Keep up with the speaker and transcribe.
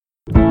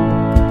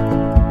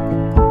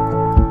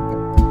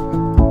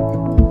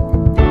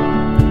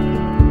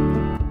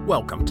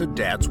Welcome to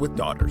Dads with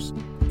Daughters.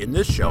 In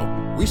this show,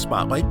 we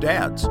spotlight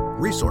dads,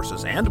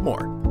 resources, and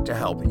more to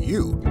help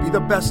you be the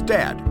best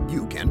dad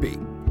you can be.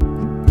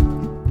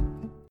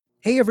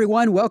 Hey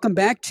everyone, welcome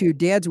back to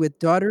Dads with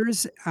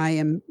Daughters. I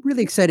am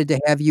really excited to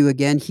have you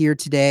again here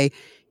today.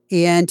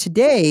 And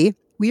today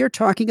we are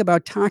talking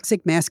about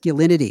toxic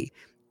masculinity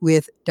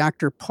with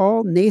Dr.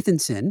 Paul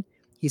Nathanson.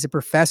 He's a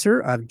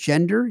professor of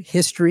gender,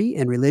 history,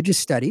 and religious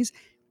studies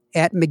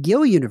at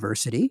McGill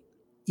University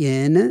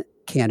in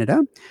Canada,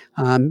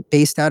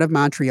 based out of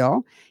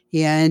Montreal,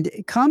 and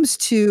comes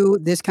to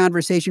this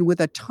conversation with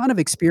a ton of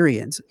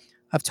experience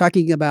of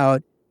talking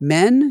about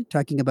men,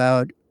 talking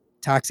about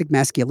toxic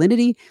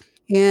masculinity.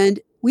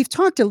 And we've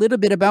talked a little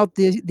bit about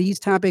these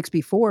topics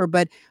before,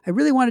 but I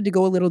really wanted to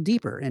go a little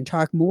deeper and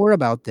talk more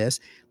about this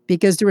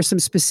because there were some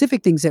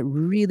specific things that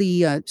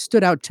really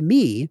stood out to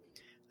me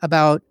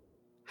about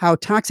how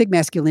toxic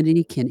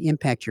masculinity can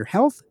impact your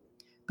health,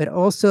 but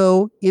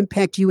also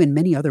impact you in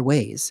many other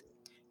ways.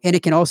 And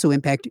it can also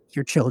impact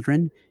your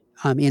children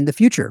in the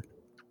future.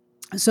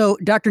 So,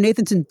 Dr.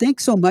 Nathanson,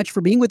 thanks so much for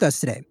being with us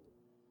today.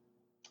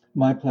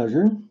 My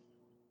pleasure.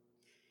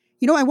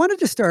 You know, I wanted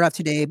to start off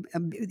today.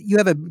 You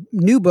have a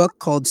new book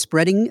called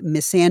Spreading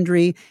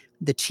Misandry,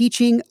 The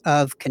Teaching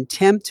of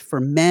Contempt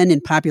for Men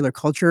in Popular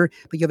Culture,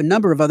 but you have a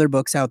number of other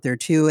books out there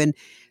too. And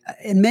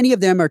many of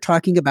them are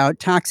talking about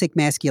toxic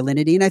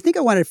masculinity. And I think I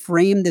want to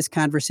frame this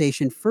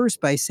conversation first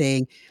by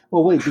saying,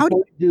 well, wait, before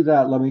we do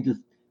that, let me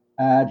just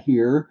add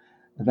here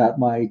that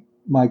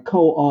my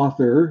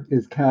co-author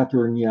is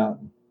Catherine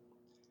Young.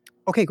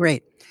 Okay,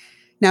 great.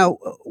 Now,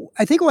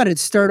 I think I wanted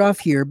to start off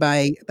here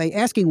by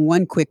asking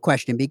one quick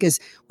question, because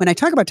when I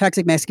talk about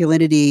toxic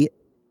masculinity,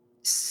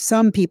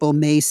 some people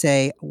may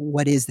say,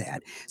 what is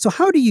that? So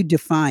how do you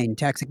define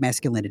toxic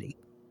masculinity?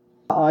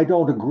 I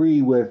don't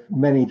agree with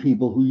many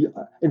people who,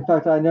 in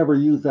fact, I never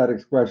use that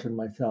expression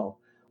myself.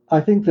 I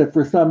think that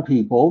for some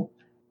people,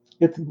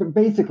 it's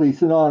basically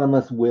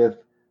synonymous with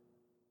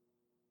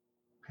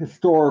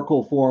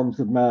historical forms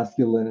of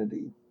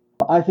masculinity.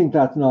 I think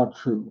that's not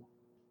true.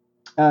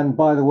 And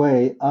by the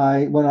way,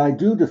 when I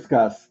do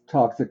discuss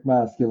toxic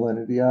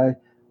masculinity, I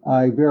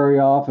very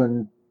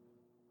often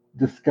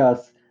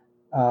discuss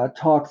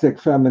toxic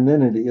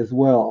femininity as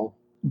well.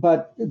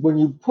 But when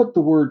you put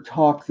the word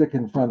toxic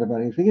in front of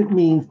anything, it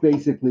means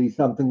basically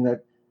something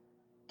that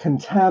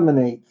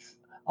contaminates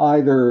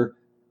either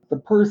the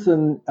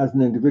person as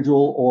an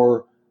individual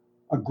or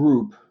a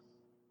group.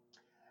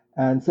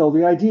 And so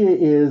the idea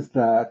is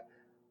that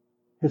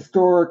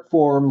historic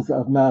forms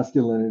of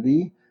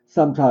masculinity,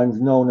 sometimes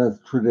known as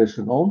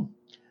traditional,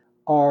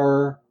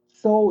 are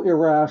so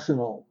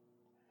irrational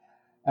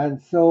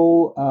and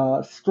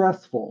so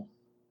stressful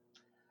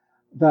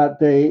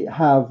that they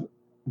have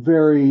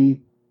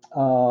very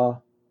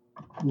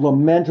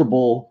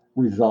lamentable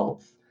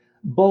results,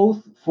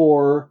 both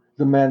for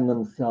the men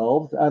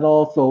themselves and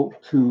also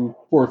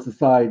for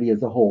society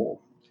as a whole.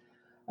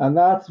 And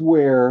that's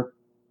where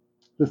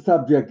the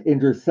subject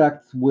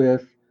intersects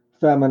with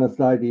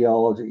feminist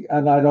ideology.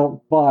 And I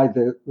don't buy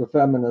the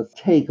feminist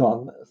take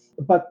on this.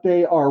 But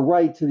they are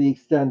right to the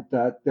extent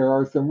that there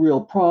are some real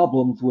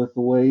problems with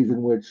the ways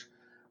in which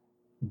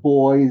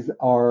boys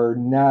are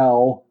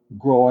now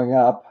growing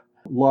up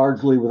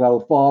largely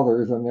without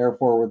fathers and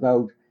therefore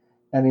without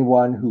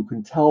anyone who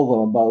can tell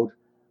them about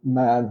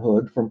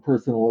manhood from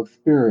personal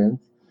experience.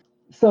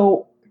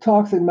 So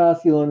toxic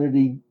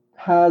masculinity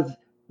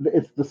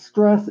it's the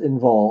stress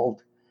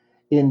involved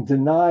in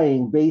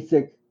denying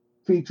basic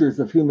features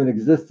of human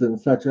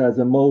existence, such as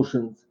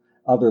emotions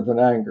other than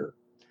anger.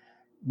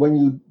 When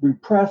you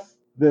repress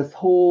this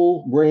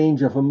whole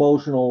range of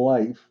emotional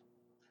life,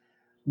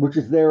 which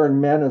is there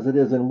in men as it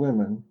is in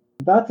women,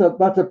 that's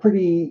a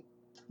pretty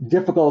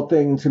difficult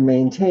thing to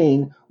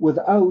maintain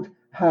without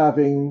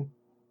having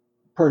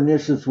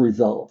pernicious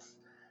results.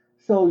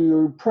 So you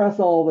repress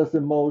all this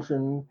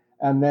emotion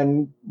and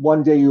then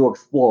one day you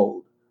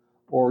explode.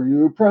 Or you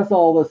repress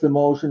all this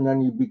emotion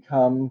and you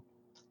become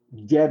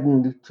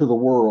deadened to the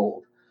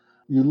world.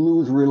 You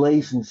lose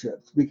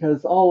relationships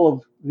because all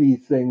of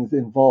these things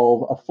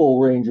involve a full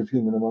range of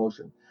human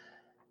emotion.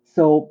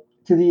 So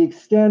to the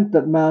extent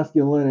that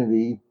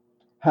masculinity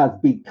has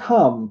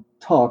become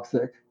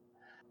toxic,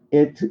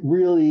 it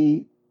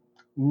really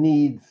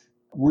needs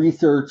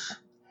research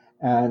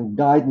and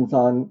guidance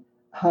on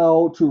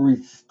how to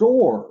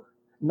restore,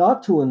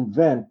 not to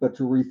invent, but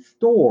to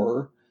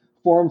restore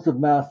forms of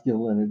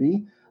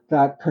masculinity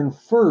that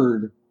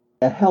conferred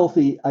a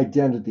healthy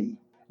identity.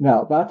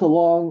 Now, that's a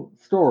long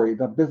story.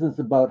 The business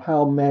about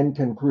how men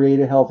can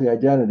create a healthy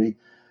identity,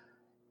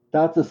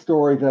 that's a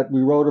story that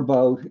we wrote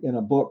about in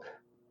a book.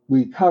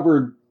 We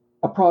covered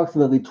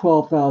approximately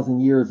 12,000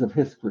 years of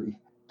history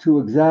to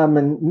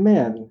examine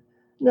men.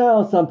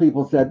 Now, some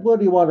people said, what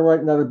do you want to write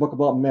another book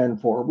about men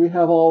for? We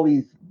have all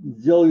these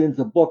zillions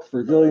of books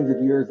for zillions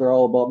of years. They're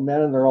all about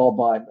men and they're all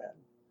by men.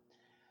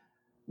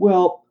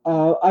 Well,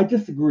 I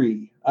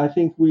disagree. I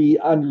think we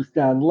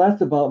understand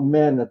less about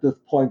men at this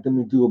point than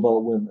we do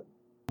about women,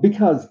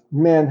 because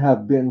men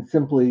have been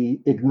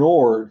simply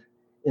ignored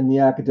in the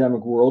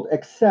academic world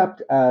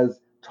except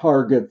as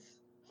targets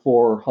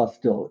for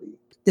hostility.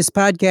 This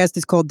podcast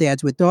is called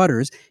Dads with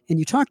Daughters, and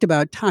you talked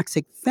about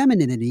toxic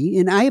femininity,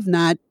 and I have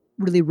not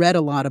really read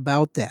a lot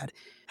about that.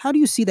 How do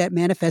you see that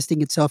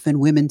manifesting itself in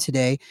women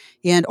today,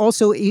 and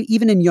also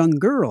even in young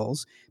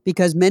girls?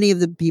 Because many of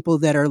the people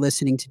that are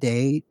listening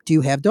today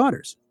do have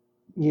daughters.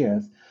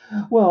 Yes.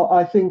 Well,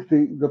 I think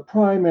the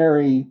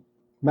primary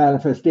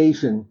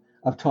manifestation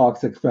of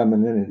toxic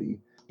femininity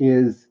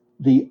is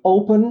the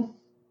open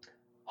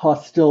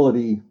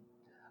hostility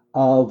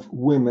of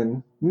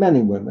women,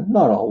 many women,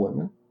 not all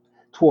women,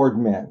 toward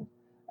men.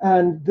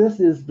 And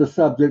this is the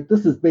subject,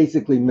 this is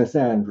basically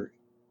misandry.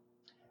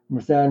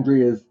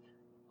 Misandry is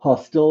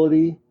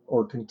hostility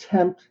or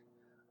contempt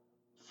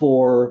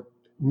for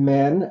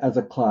men as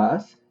a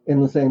class,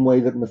 in the same way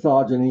that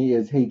misogyny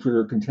is hatred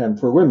or contempt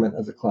for women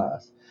as a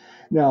class.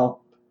 Now,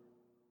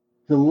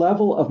 the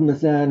level of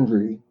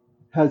misandry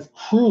has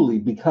truly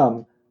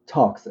become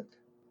toxic.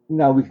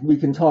 Now, we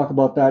can talk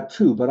about that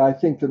too, but I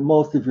think that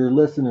most of your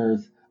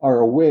listeners are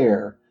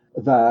aware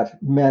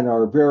that men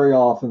are very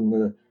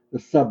often the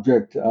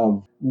subject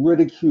of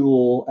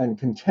ridicule and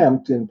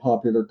contempt in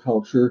popular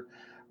culture.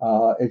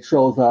 It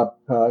shows up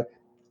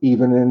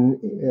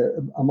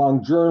even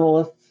among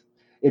journalists.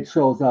 It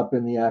shows up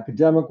in the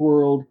academic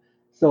world.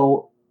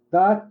 So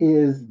that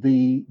is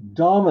the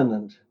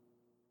dominant,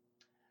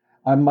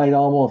 I might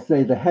almost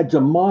say the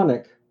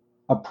hegemonic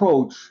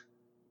approach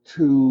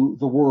to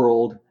the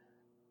world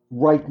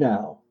right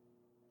now.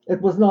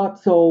 It was not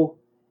so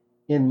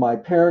in my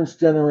parents'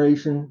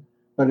 generation,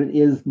 but it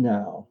is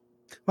now.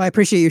 Well, I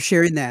appreciate you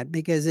sharing that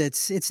because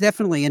it's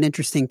definitely an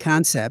interesting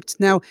concept.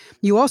 Now,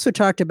 you also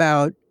talked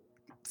about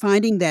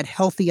finding that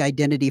healthy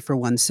identity for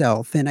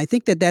oneself, and I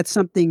think that that's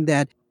something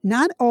that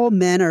not all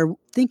men are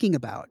thinking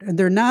about, and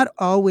they're not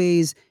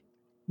always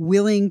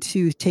willing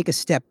to take a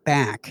step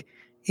back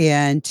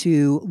and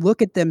to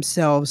look at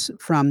themselves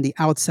from the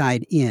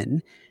outside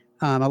in.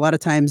 A lot of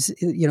times,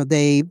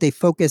 they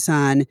focus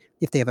on,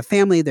 if they have a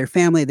family, their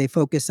family. They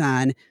focus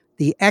on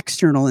the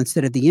external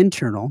instead of the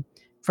internal,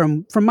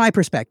 from my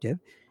perspective.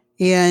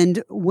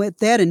 And with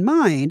that in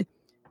mind,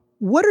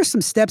 what are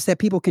some steps that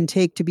people can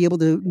take to be able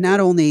to not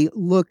only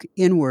look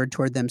inward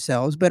toward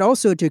themselves, but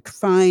also to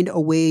find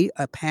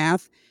a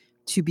path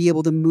to be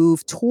able to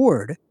move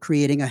toward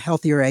creating a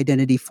healthier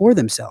identity for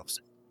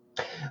themselves?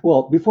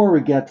 Well, before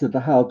we get to the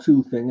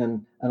how-to thing,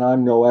 and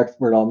I'm no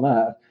expert on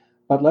that,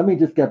 but let me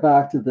just get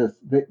back to this,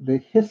 the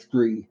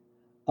history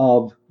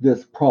of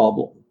this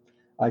problem.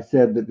 I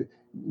said that,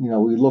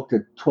 we looked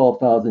at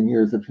 12,000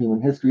 years of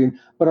human history,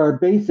 but our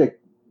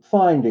basic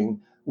finding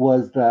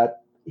was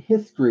that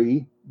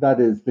history, that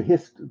is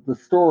the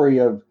story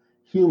of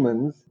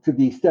humans to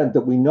the extent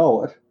that we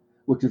know it,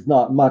 which is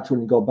not much when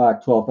you go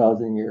back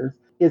 12,000 years,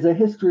 is a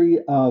history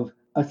of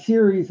a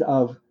series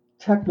of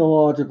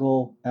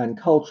technological and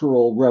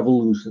cultural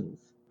revolutions.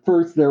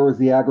 First, there was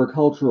the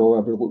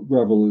agricultural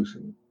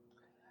revolution,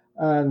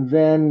 and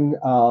then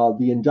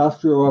the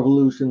industrial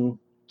revolution,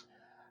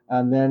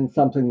 and then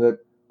something that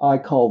I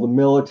call the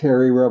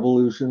military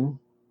revolution,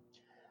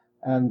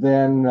 and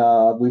then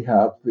we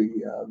have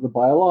the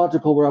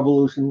biological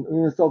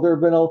revolution. So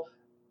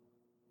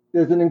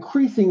there's an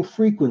increasing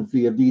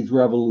frequency of these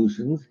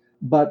revolutions,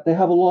 but they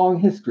have a long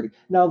history.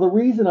 Now, the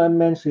reason I'm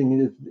mentioning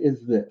it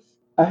is this.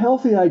 A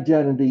healthy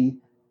identity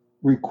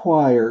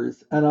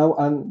requires,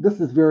 and this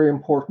is very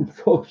important,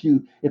 so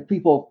if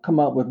people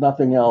come out with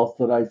nothing else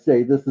that I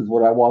say, this is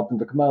what I want them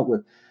to come out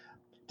with.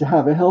 To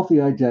have a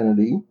healthy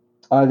identity,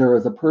 either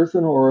as a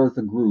person or as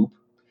a group,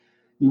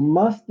 you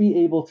must be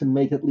able to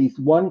make at least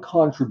one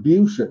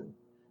contribution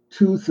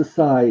to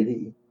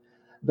society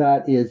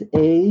that is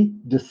A,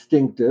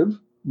 distinctive,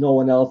 no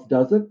one else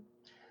does it,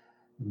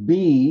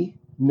 B,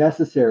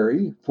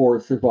 necessary for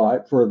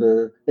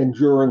the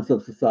endurance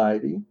of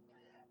society,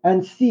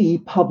 and C,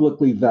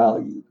 publicly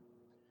valued.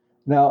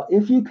 Now,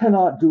 if you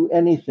cannot do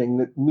anything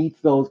that meets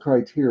those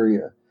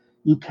criteria,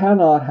 you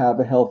cannot have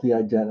a healthy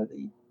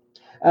identity.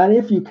 And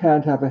if you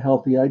can't have a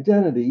healthy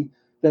identity,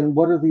 then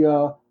what are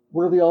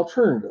the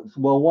alternatives?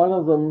 Well, one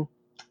of them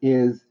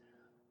is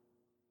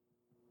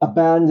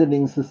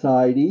abandoning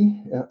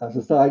society, a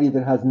society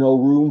that has no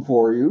room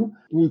for you.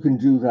 You can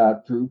do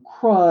that through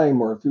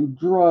crime or through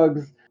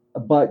drugs,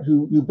 but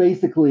you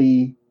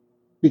basically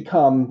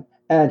become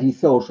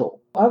antisocial.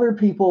 Other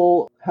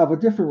people have a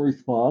different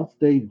response.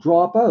 They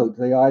drop out.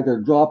 They either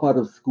drop out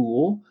of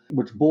school,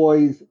 which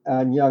boys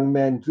and young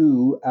men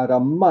do at a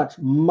much,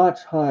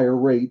 much higher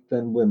rate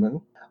than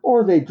women,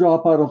 or they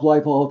drop out of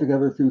life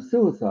altogether through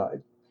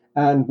suicide.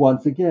 And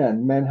once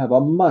again, men have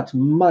a much,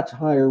 much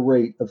higher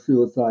rate of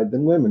suicide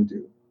than women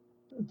do.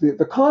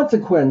 The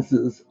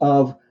consequences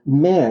of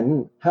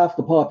men, half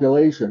the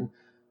population,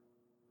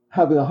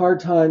 having a hard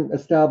time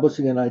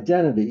establishing an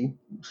identity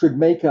should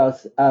make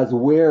us as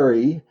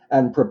wary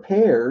and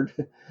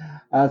prepared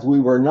as we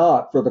were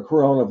not for the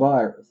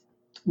coronavirus.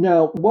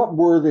 Now, what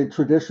were the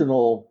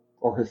traditional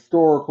or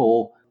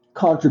historical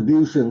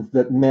contributions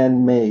that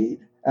men made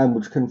and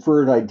which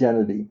conferred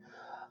identity?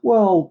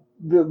 Well,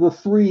 the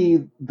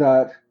three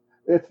that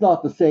It's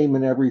not the same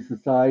in every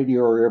society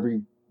or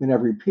in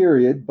every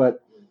period,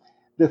 but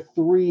the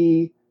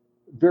three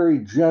very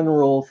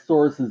general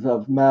sources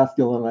of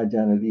masculine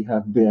identity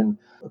have been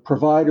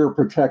provider,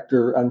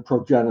 protector, and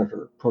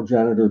progenitor.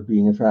 Progenitor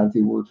being a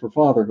fancy word for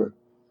fatherhood.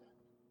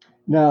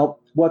 Now,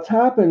 what's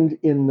happened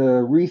in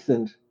the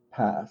recent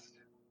past,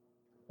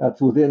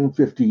 that's within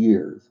 50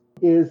 years,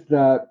 is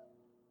that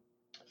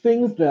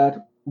things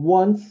that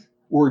once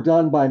were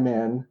done by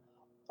men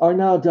are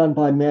now done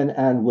by men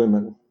and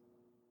women.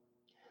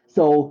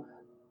 So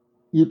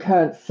you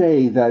can't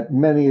say that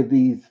many of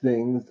these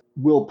things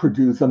will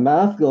produce a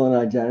masculine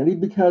identity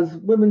because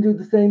women do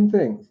the same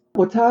things.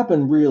 What's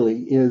happened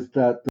really is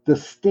that the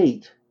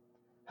state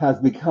has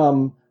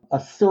become a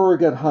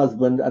surrogate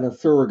husband and a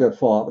surrogate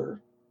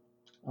father.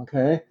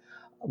 Okay?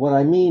 What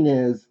I mean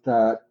is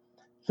that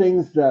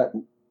things that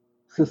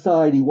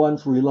society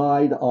once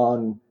relied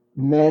on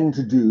men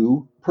to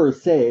do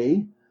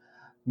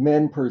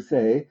men per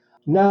se,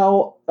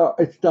 now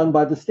it's done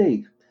by the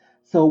state.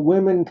 So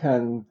women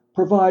can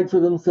provide for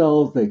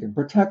themselves, they can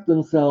protect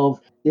themselves,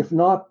 if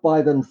not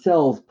by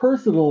themselves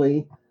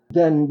personally,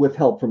 then with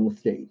help from the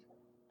state.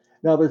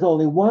 Now, there's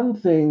only one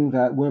thing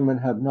that women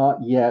have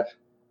not yet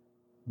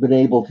been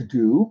able to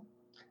do,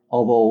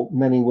 although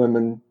many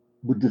women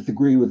would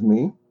disagree with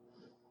me,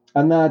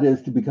 and that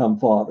is to become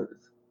fathers.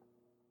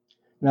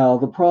 Now,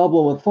 the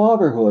problem with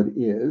fatherhood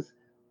is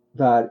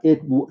that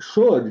it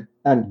should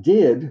and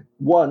did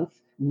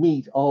once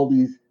meet all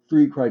these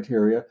three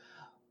criteria,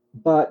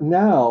 but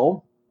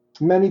now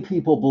many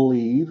people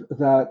believe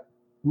that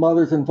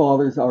mothers and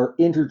fathers are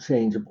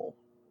interchangeable.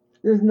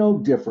 There's no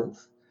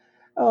difference.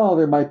 Oh,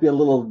 there might be a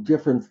little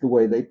difference the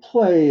way they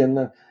play and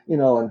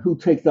and who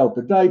takes out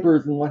the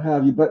diapers and what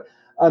have you. But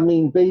I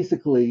mean,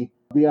 basically,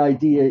 the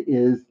idea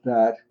is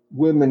that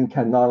women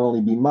can not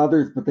only be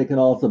mothers, but they can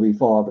also be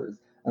fathers.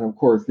 And of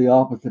course, the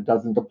opposite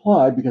doesn't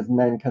apply because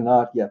men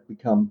cannot yet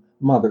become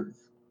mothers.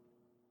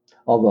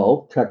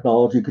 Although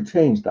technology could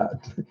change that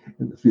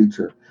in the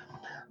future.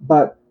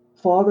 But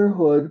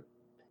fatherhood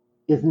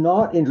is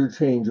not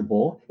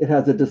interchangeable. It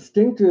has a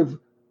distinctive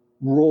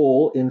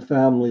role in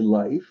family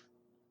life,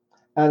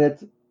 and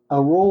it's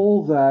a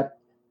role that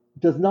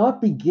does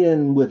not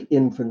begin with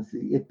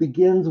infancy. It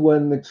begins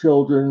when the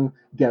children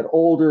get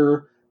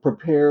older,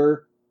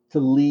 prepare to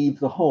leave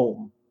the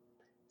home.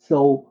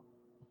 So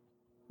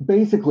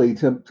basically,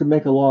 to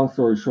make a long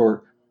story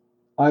short,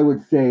 I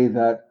would say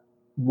that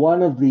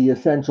one of the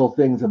essential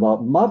things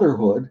about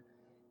motherhood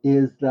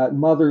is that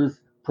mothers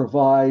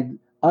provide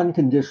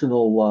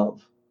unconditional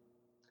love.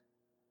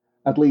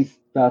 At least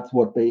that's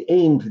what they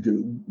aim to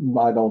do.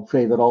 I don't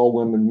say that all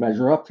women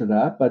measure up to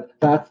that, but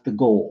that's the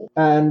goal.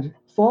 And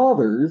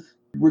fathers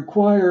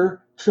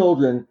require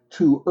children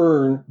to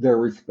earn their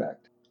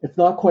respect. It's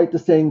not quite the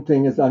same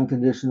thing as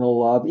unconditional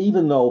love,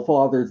 even though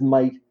fathers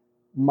might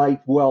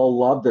well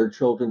love their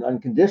children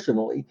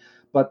unconditionally.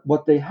 But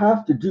what they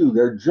have to do,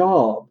 their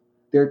job,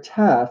 their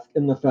task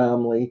in the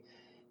family,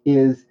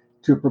 is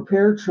to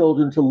prepare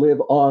children to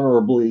live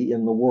honorably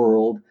in the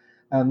world,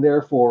 and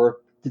therefore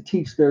to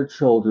teach their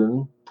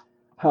children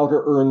how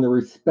to earn the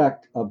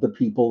respect of the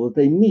people that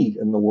they meet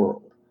in the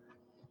world.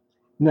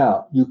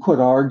 Now, you could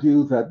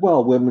argue that,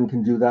 well, women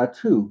can do that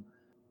too.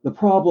 The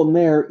problem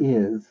there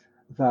is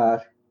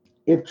that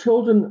if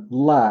children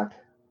lack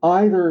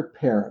either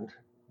parent,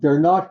 they're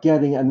not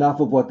getting enough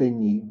of what they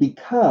need,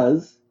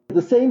 because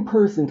the same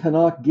person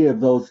cannot give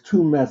those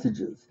two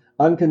messages,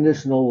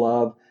 unconditional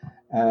love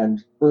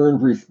and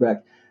earned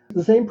respect.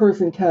 The same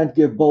person can't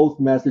give both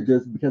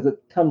messages because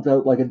it comes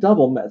out like a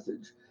double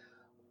message.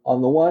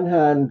 On the one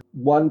hand,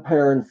 one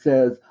parent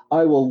says,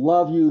 I will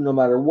love you no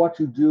matter what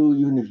you do,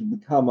 even if you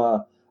become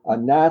a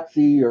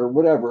Nazi or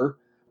whatever.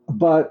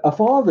 But a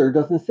father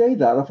doesn't say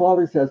that. A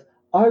father says,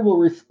 I will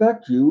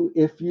respect you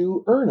if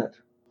you earn it.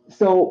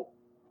 So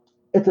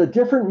it's a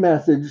different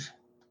message,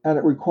 and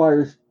it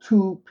requires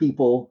two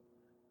people,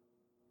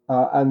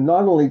 and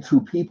not only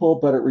two people,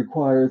 but it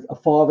requires a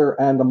father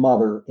and a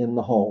mother in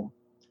the home.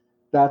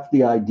 That's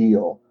the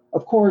ideal.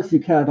 Of course,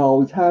 you can't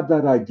always have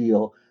that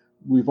ideal.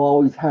 We've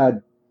always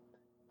had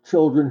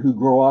children who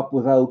grow up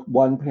without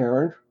one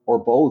parent or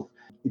both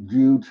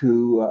due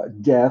to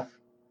death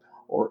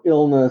or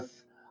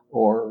illness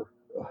or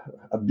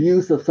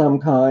abuse of some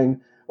kind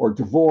or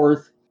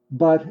divorce.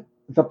 But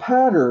the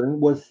pattern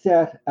was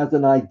set as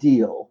an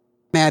ideal.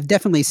 I've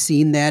definitely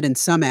seen that in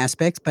some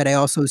aspects, but I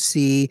also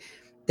see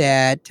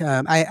that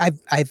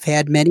I've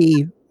had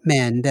many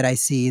men that I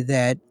see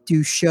that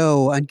do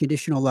show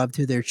unconditional love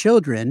to their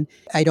children.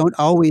 I don't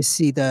always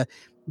see the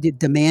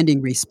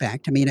demanding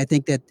respect. I mean, I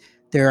think that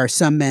there are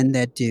some men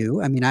that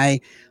do. I mean, I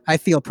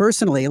feel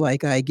personally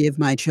like I give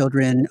my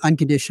children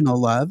unconditional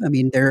love. I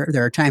mean, there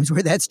are times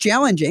where that's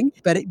challenging,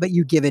 but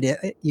you give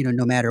it,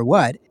 no matter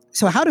what.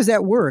 So how does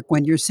that work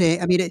when you're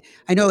saying, I mean,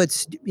 I know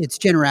it's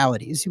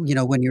generalities,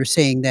 when you're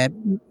saying that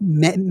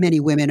many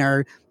women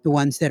are the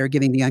ones that are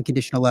giving the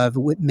unconditional love,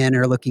 men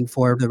are looking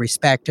for the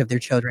respect of their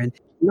children.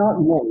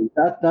 Not many.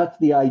 That's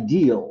the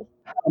ideal.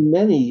 How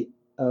many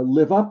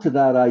live up to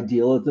that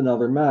ideal is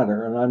another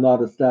matter, and I'm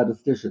not a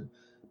statistician,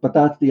 but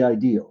that's the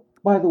ideal.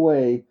 By the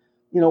way,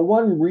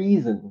 one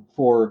reason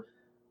for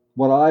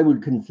what I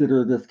would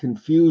consider this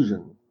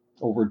confusion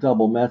over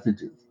double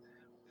messages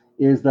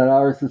is that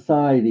our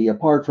society,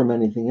 apart from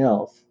anything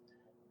else,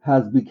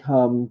 has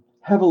become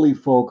heavily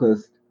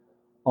focused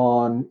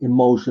on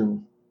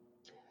emotion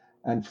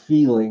and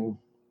feeling,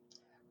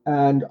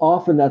 and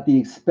often at the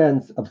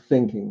expense of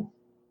thinking.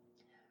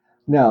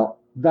 Now,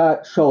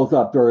 that shows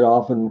up very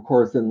often, of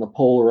course, in the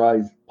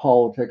polarized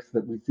politics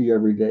that we see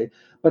every day.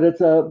 But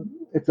it's a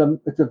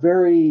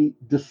very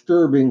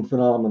disturbing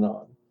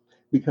phenomenon,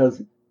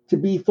 because to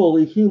be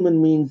fully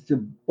human means to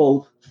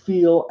both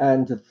feel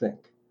and to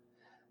think.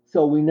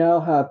 So we now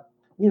have,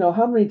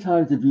 how many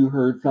times have you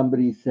heard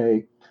somebody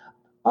say,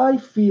 I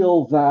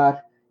feel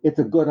that it's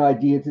a good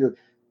idea to.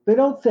 They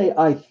don't say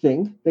I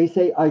think, they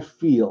say I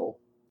feel.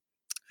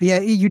 Yeah,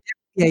 you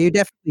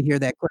definitely hear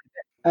that quite a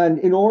bit. And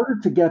in order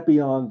to get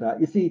beyond that,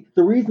 you see,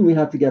 the reason we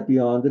have to get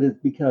beyond it is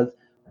because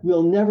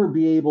we'll never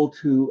be able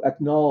to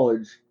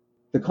acknowledge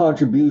the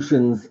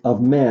contributions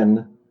of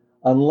men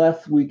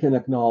unless we can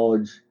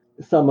acknowledge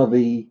some of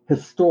the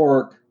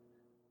historic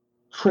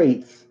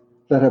traits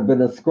that have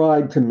been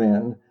ascribed to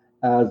men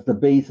as the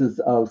basis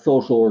of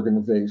social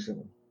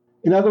organization.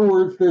 In other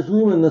words, there's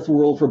room in this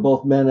world for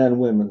both men and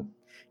women.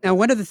 Now,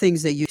 one of the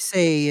things that you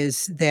say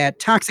is that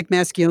toxic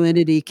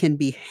masculinity can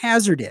be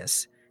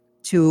hazardous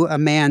to a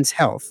man's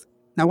health.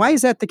 Now, why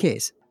is that the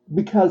case?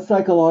 Because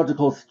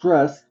psychological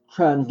stress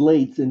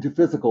translates into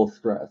physical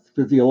stress,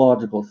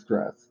 physiological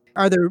stress.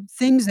 Are there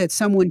things that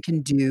someone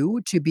can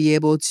do to be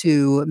able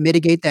to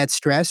mitigate that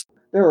stress?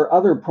 There are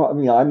other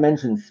I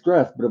mentioned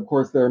stress, but of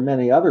course there are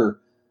many other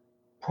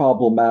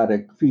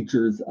problematic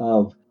features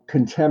of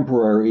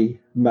contemporary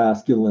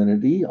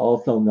masculinity,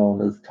 also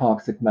known as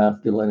toxic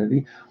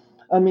masculinity.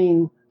 I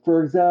mean,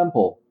 for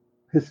example,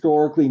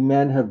 historically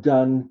men have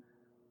done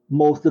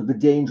most of the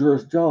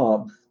dangerous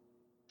jobs,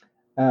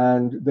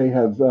 and they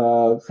have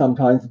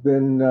sometimes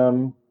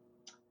been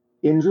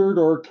injured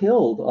or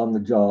killed on the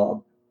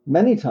job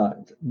many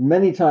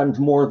times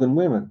more than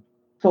women.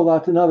 So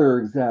that's another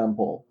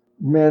example.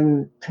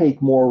 Men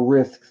take more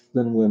risks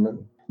than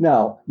women.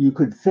 Now, you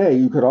could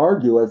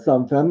argue, as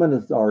some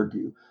feminists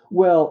argue,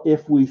 well,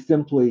 if we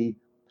simply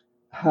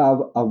have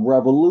a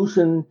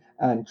revolution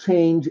and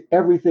change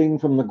everything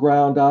from the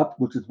ground up,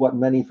 which is what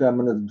many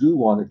feminists do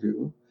want to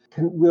do,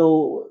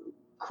 we'll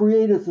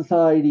create a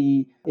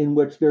society in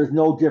which there's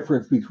no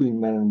difference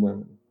between men and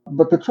women.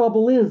 But the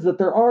trouble is that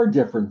there are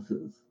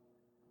differences.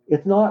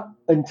 It's not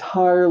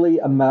entirely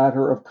a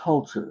matter of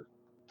culture.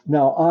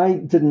 Now, I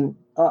didn't,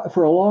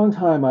 for a long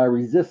time, I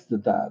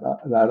resisted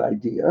that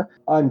idea.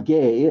 I'm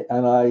gay,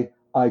 and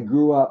I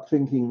grew up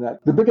thinking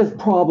that the biggest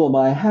problem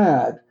I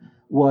had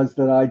was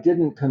that I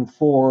didn't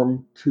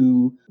conform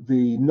to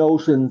the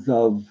notions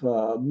of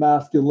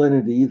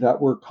masculinity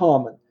that were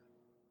common.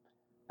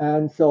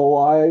 And so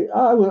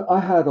I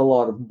had a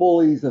lot of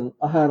bullies, and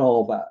I had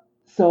all that.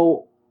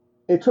 So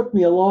it took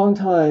me a long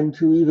time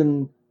to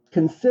even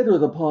consider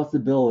the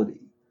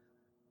possibility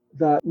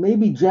that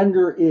maybe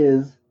gender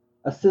is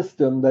a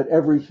system that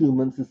every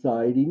human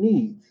society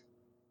needs.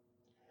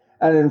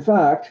 And in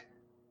fact,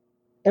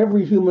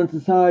 every human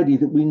society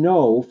that we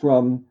know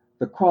from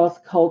the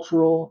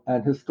cross-cultural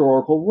and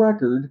historical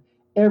record,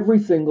 every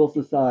single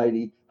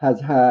society has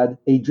had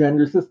a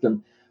gender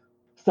system.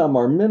 Some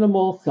are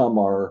minimal, some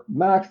are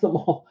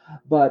maximal,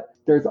 but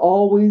there's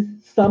always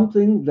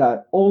something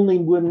that only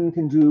women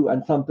can do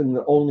and something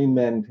that only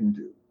men can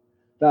do.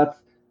 That's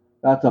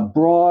a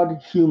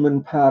broad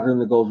human pattern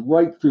that goes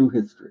right through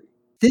history.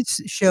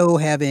 This show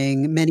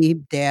having many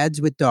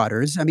dads with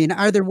daughters, I mean,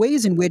 are there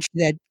ways in which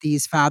that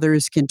these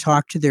fathers can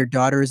talk to their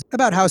daughters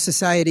about how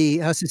society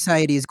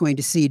is going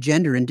to see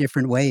gender in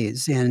different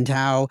ways, and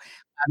how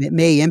it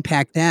may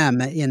impact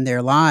them in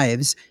their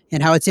lives,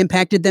 and how it's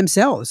impacted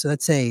themselves,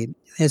 let's say,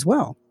 as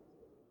well?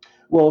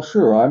 Well,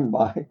 sure.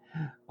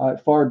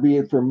 Far be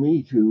it from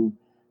me to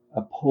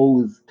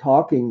oppose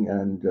talking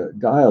and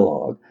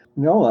dialogue.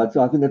 No,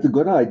 I think that's a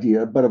good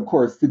idea. But of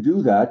course, to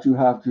do that, you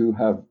have to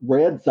have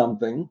read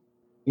something.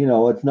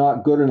 It's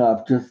not good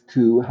enough just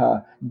to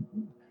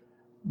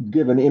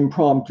give an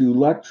impromptu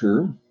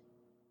lecture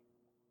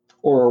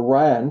or a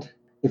rant.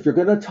 If you're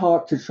going to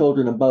talk to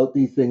children about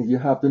these things, you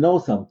have to know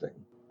something.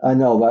 I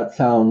know that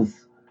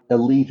sounds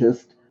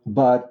elitist,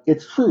 but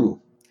it's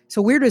true.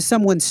 So where does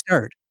someone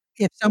start?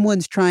 If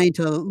someone's trying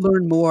to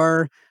learn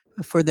more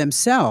for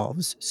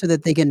themselves so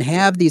that they can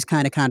have these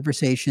kind of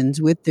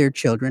conversations with their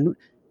children,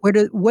 what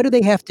do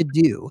they have to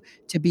do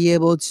to be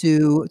able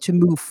to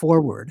move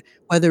forward?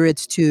 Whether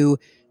it's to,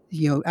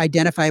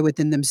 identify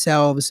within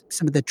themselves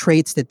some of the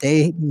traits that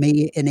they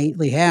may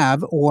innately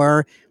have,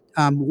 or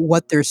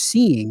what they're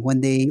seeing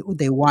when they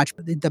watch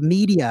the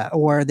media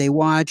or they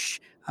watch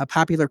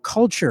popular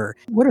culture.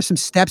 What are some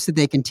steps that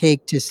they can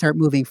take to start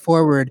moving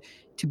forward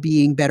to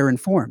being better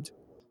informed?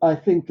 I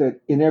think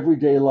that in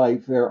everyday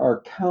life, there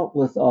are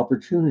countless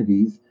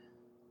opportunities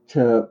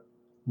to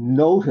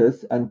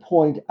notice and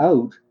point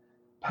out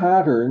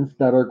patterns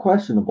that are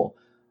questionable.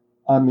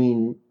 I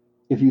mean,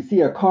 if you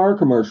see a car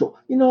commercial,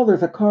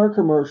 there's a car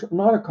commercial,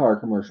 not a car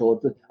commercial,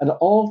 it's an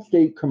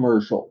Allstate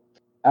commercial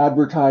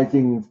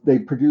advertising, they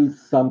produce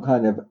some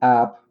kind of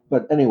app,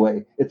 but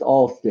anyway, it's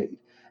Allstate.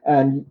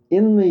 And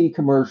in the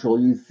commercial,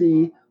 you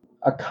see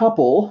a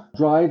couple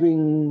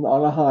driving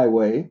on a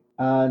highway,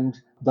 and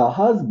the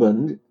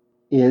husband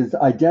is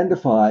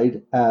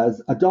identified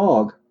as a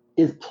dog,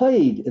 is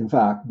played, in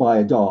fact, by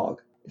a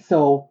dog.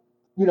 So,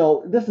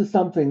 this is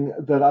something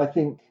that I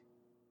think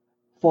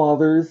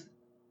fathers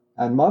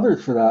and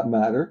mothers, for that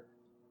matter,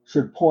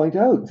 should point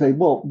out and say,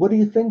 well, what do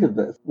you think of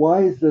this?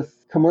 Why is this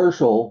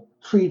commercial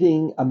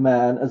treating a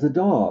man as a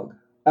dog?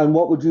 And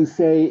what would you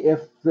say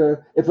if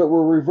it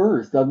were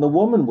reversed and the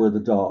woman were the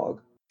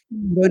dog?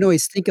 You don't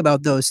always think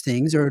about those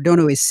things or don't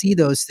always see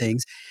those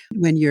things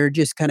when you're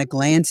just kind of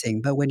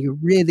glancing. But when you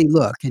really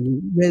look and you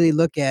really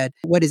look at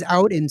what is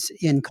out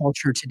in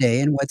culture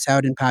today and what's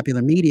out in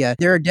popular media,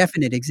 there are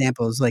definite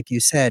examples, like you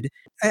said.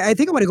 I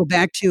think I want to go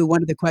back to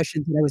one of the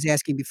questions that I was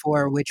asking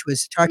before, which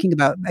was talking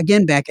about,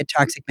 again, back at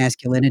toxic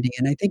masculinity.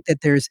 And I think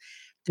that there's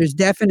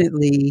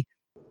definitely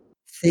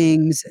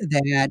things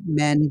that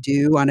men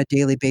do on a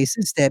daily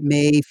basis that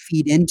may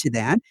feed into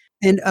that.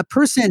 And a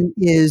person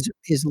is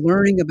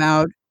learning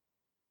about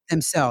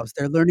themselves.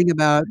 They're learning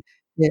about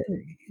the,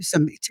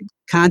 some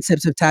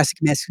concepts of toxic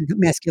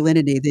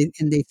masculinity,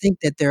 and they think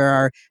that there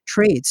are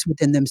traits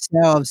within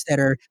themselves that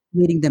are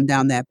leading them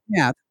down that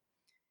path.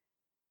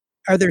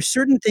 Are there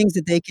certain things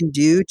that they can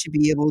do to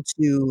be able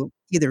to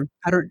either,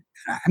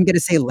 I'm going to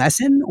say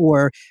lessen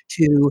or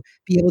to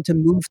be able to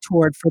move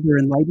toward further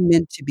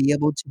enlightenment, to be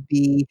able to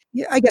be,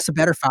 yeah, I guess, a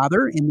better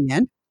father in the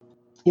end?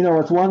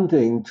 It's one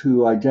thing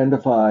to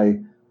identify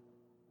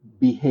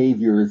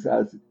behaviors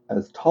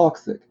as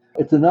toxic.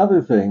 It's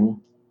another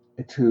thing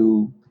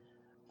to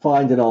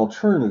find an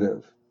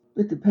alternative.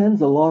 It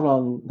depends a lot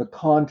on the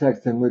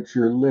context in which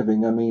you're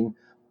living. I mean,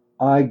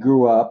 I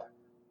grew up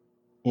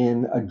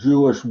in a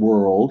Jewish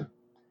world,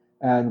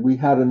 and we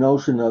had a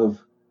notion of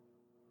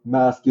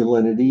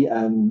masculinity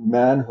and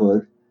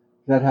manhood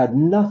that had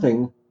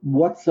nothing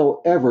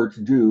whatsoever to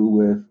do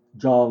with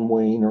John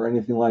Wayne or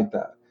anything like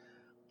that.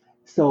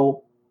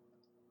 So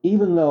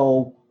even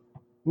though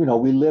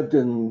we lived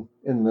in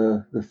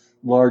this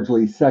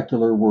largely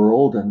secular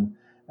world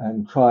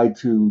and tried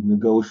to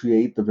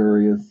negotiate the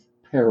various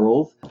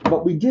perils,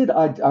 but we did.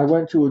 I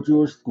went to a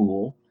Jewish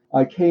school.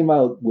 I came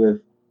out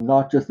with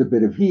not just a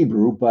bit of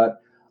Hebrew,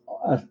 but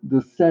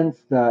the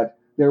sense that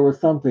there was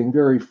something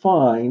very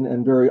fine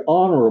and very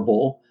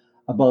honorable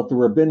about the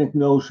rabbinic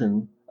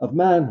notion of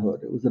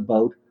manhood. It was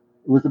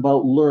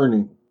about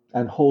learning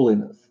and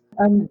holiness.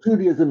 And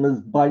Judaism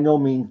is by no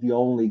means the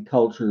only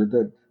culture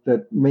that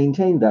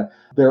maintained that.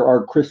 There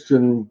are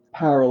Christian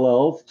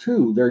parallels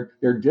too.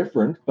 They're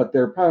different, but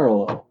they're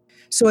parallel.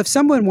 So if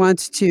someone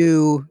wants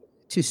to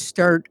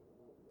start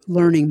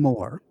learning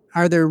more,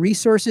 are there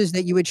resources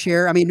that you would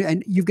share? I mean,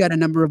 and you've got a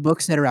number of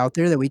books that are out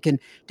there that we can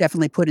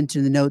definitely put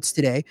into the notes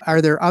today.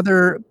 Are there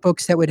other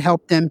books that would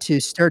help them to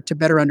start to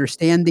better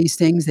understand these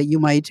things that you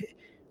might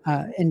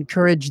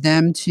encourage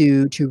them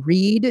to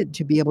read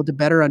to be able to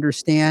better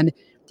understand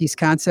these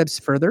concepts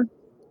further?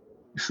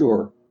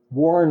 Sure.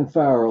 Warren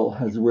Farrell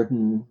has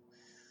written,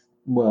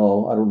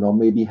 well, I don't know,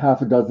 maybe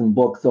half a dozen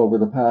books over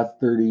the past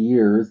 30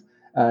 years,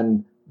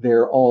 and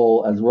they're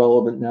all as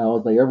relevant now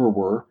as they ever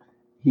were.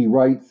 He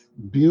writes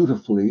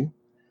beautifully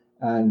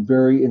and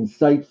very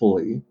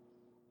insightfully.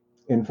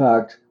 In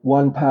fact,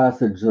 one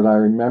passage that I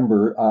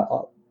remember,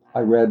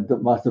 I read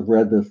that must have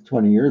read this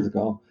 20 years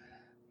ago.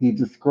 He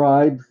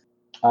describes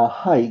a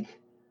hike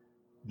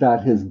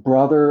that his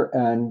brother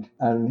and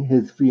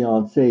his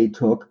fiancee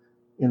took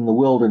in the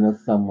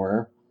wilderness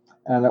somewhere.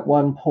 And at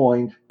one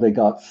point, they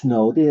got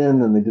snowed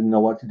in and they didn't know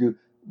what to do.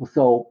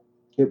 So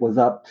it was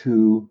up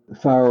to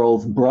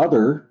Farrell's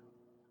brother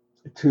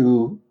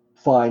to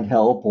find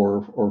help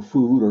or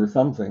food or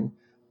something.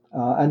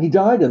 And he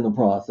died in the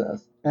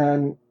process.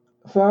 And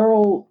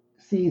Farrell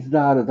sees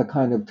that as a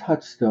kind of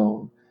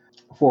touchstone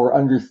for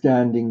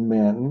understanding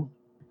men.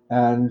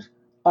 And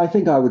I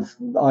think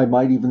I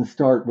might even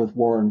start with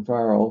Warren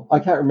Farrell. I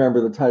can't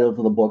remember the titles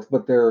of the books,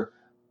 but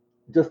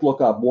just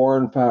look up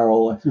Warren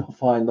Farrell and you'll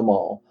find them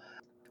all.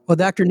 Well,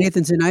 Dr.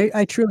 Nathanson,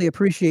 I truly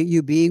appreciate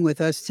you being with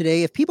us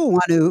today. If people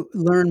want to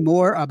learn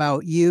more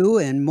about you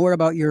and more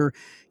about your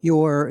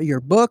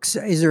books,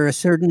 is there a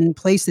certain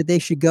place that they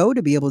should go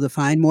to be able to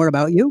find more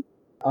about you?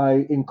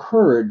 I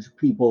encourage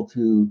people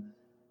to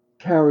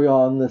carry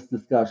on this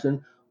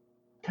discussion.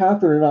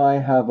 Catherine and I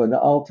have an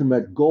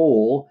ultimate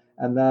goal,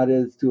 and that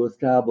is to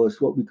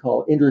establish what we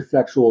call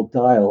intersexual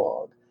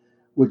dialogue,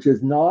 which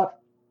is not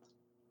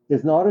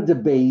a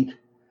debate.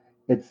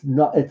 It's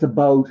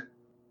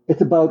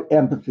about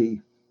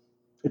empathy.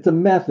 It's a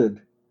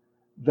method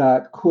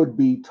that could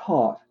be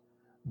taught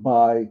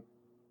by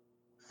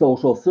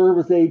social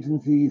service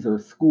agencies or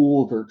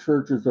schools or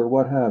churches or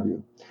what have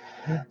you.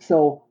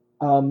 So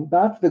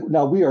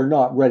now we are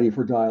not ready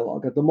for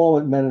dialogue. At the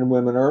moment, men and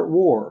women are at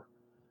war,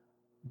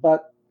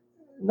 but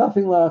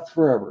nothing lasts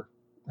forever.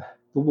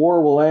 The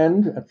war will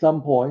end at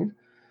some point,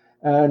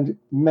 and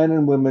men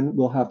and women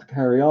will have to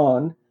carry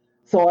on.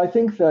 So I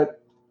think that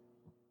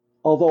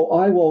although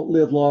I won't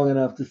live long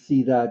enough to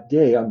see that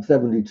day, I'm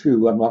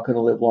 72, I'm not going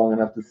to live long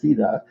enough to see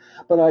that,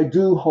 but I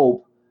do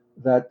hope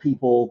that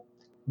people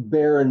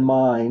bear in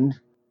mind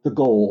the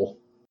goal.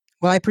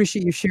 Well, I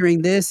appreciate you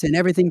sharing this and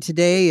everything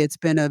today. It's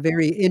been a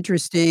very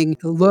interesting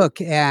look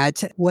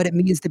at what it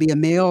means to be a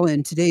male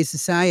in today's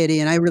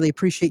society, and I really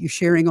appreciate you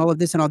sharing all of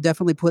this, and I'll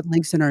definitely put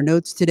links in our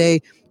notes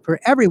today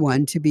for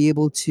everyone to be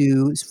able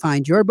to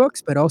find your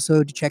books, but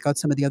also to check out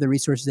some of the other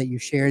resources that you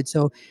shared.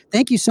 So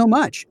thank you so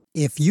much.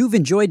 If you've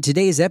enjoyed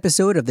today's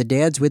episode of the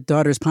Dads with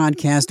Daughters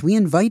podcast, we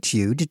invite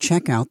you to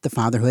check out the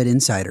Fatherhood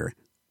Insider.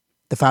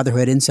 The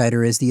Fatherhood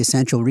Insider is the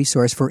essential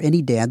resource for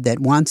any dad that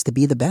wants to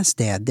be the best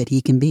dad that he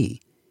can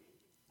be.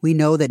 We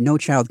know that no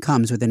child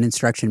comes with an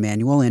instruction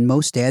manual, and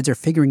most dads are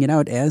figuring it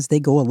out as they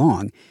go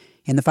along.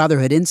 And the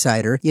Fatherhood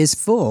Insider is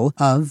full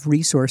of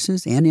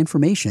resources and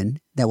information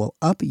that will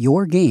up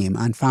your game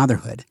on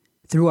fatherhood.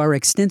 Through our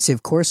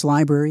extensive course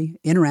library,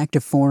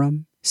 interactive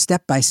forum,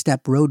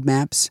 step-by-step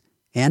roadmaps,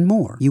 and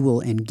more, you will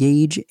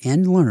engage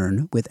and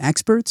learn with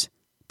experts,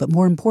 but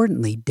more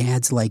importantly,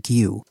 dads like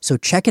you. So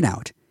check it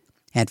out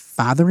at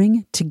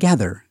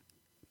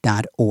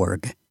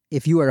fatheringtogether.org.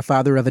 If you are a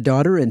father of a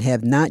daughter and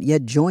have not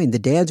yet joined the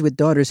Dads with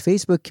Daughters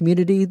Facebook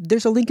community,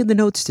 there's a link in the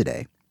notes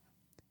today.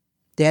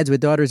 Dads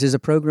with Daughters is a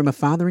program of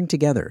Fathering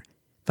Together.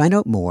 Find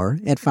out more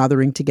at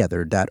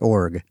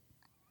fatheringtogether.org.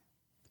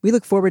 We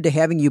look forward to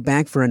having you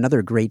back for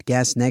another great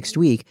guest next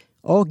week,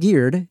 all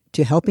geared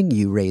to helping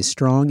you raise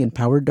strong,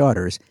 empowered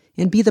daughters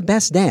and be the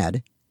best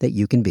dad that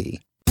you can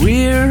be.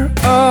 We're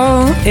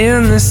all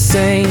in the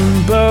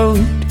same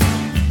boat,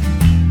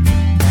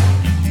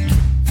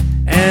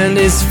 and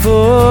it's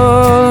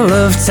full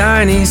of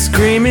tiny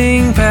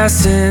screaming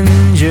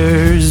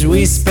passengers.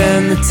 We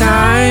spend the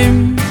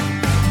time,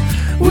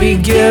 we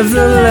give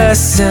the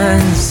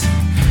lessons,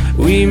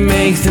 we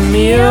make the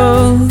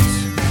meals,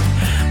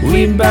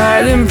 we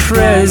buy them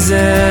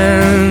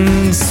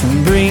presents.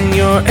 Bring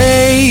your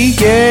A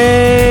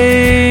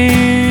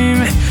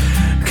game,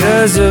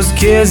 'cause those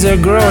kids are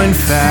growing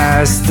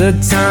fast. The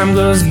time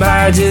goes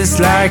by just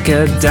like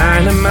a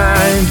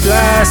dynamite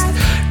blast.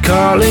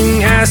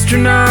 Calling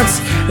astronauts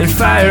and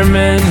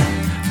firemen,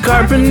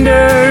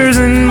 carpenters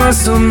and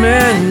muscle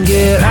men.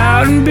 Get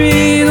out and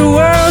be the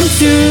world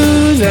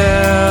to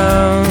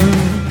them.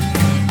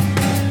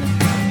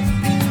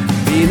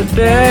 Be the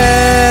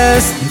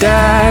best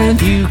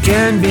dad you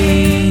can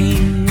be.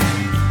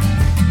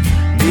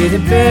 Be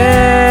the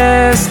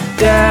best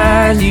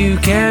dad you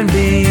can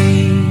be.